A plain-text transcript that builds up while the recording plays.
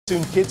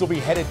Soon kids will be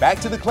headed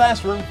back to the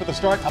classroom for the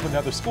start of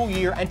another school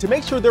year, and to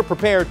make sure they're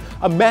prepared,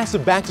 a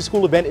massive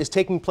back-to-school event is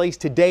taking place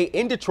today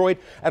in Detroit,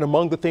 and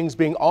among the things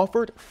being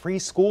offered, free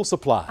school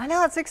supplies. I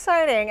know, it's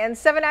exciting. And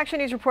 7 Action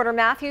News reporter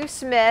Matthew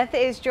Smith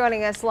is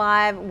joining us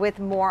live with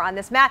more on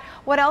this. Matt,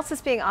 what else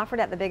is being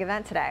offered at the big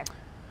event today?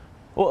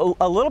 Well,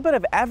 a little bit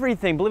of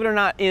everything. Believe it or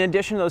not, in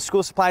addition to those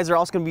school supplies, they're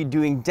also going to be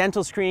doing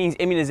dental screenings,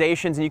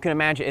 immunizations, and you can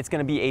imagine it's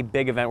going to be a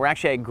big event. We're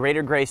actually at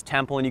Greater Grace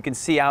Temple, and you can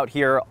see out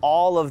here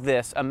all of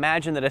this.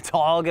 Imagine that it's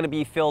all going to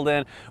be filled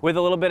in with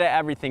a little bit of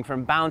everything,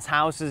 from bounce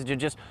houses to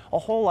just a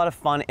whole lot of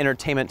fun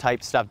entertainment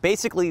type stuff.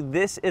 Basically,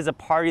 this is a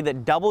party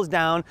that doubles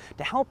down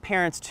to help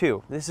parents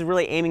too. This is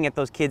really aiming at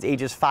those kids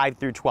ages 5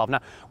 through 12.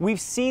 Now,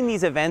 we've seen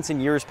these events in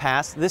years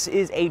past. This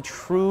is a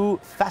true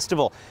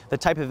festival, the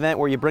type of event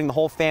where you bring the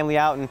whole family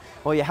out and,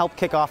 well, you help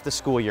kick off the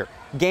school year.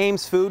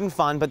 Games, food, and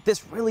fun, but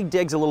this really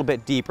digs a little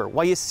bit deeper.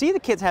 While you see the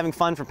kids having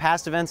fun from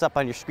past events up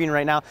on your screen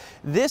right now,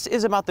 this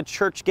is about the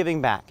church giving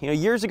back. You know,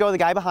 years ago, the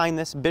guy behind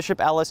this, Bishop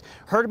Ellis,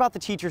 heard about the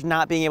teachers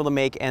not being able to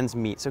make ends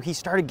meet, so he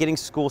started getting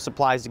school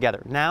supplies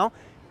together. Now,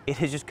 it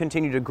has just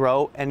continued to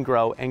grow and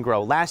grow and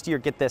grow. Last year,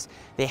 get this,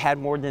 they had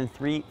more than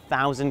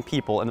 3,000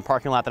 people in the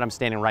parking lot that I'm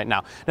standing right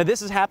now. Now,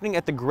 this is happening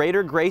at the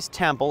Greater Grace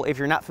Temple. If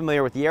you're not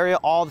familiar with the area,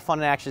 all the fun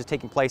and action is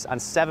taking place on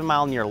 7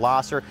 Mile near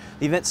Losser.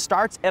 The event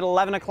starts at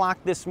 11 o'clock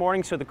this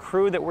morning, so the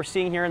crew that we're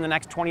seeing here in the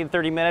next 20 to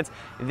 30 minutes,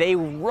 they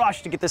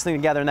rush to get this thing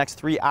together in the next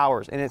 3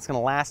 hours, and it's going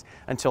to last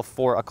until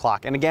 4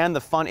 o'clock. And again,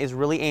 the fun is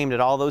really aimed at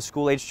all those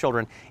school-age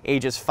children,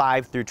 ages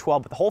 5 through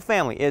 12, but the whole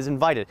family is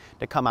invited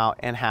to come out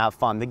and have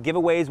fun. The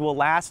giveaways will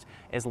last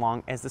as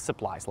long as the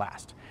supplies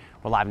last.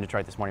 We're live in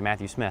Detroit this morning.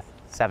 Matthew Smith,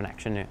 7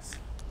 Action News.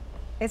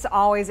 It's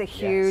always a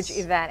huge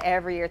event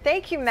every year.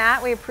 Thank you,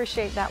 Matt. We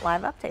appreciate that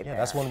live update. Yeah,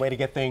 that's one way to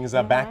get things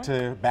back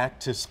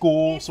to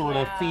school sort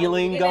of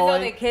feeling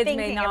going. The kids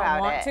may not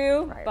want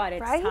to, but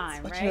it's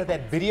time, But right? you know,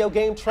 that video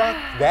game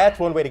track, that's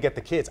one way to get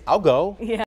the kids. I'll go. Yeah.